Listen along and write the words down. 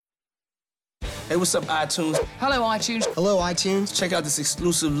Hey, what's up, iTunes? Hello, iTunes. Hello, iTunes. Check out this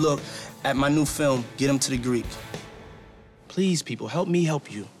exclusive look at my new film, Get 'Em to the Greek. Please, people, help me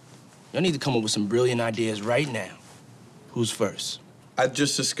help you. Y'all need to come up with some brilliant ideas right now. Who's first? I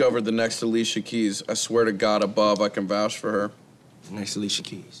just discovered the next Alicia Keys. I swear to God above, I can vouch for her. Next, Alicia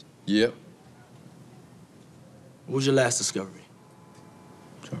Keys. Yep. What was your last discovery?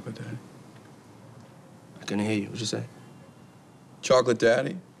 Chocolate Daddy. I couldn't hear you. What'd you say? Chocolate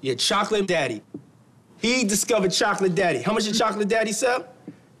Daddy? Yeah, Chocolate Daddy. He discovered Chocolate Daddy. How much did Chocolate Daddy sell?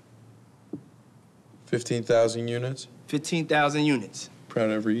 15,000 units. 15,000 units. Proud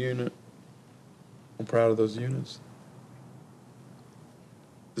of every unit. I'm proud of those units.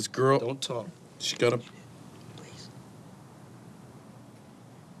 This girl, Don't talk. she got a...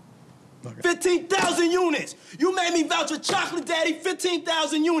 15,000 units! You made me vouch for Chocolate Daddy,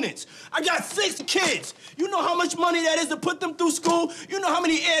 15,000 units. I got 6 kids. You know how much money that is to put them through school? You know how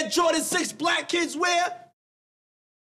many Air Jordan 6 black kids wear?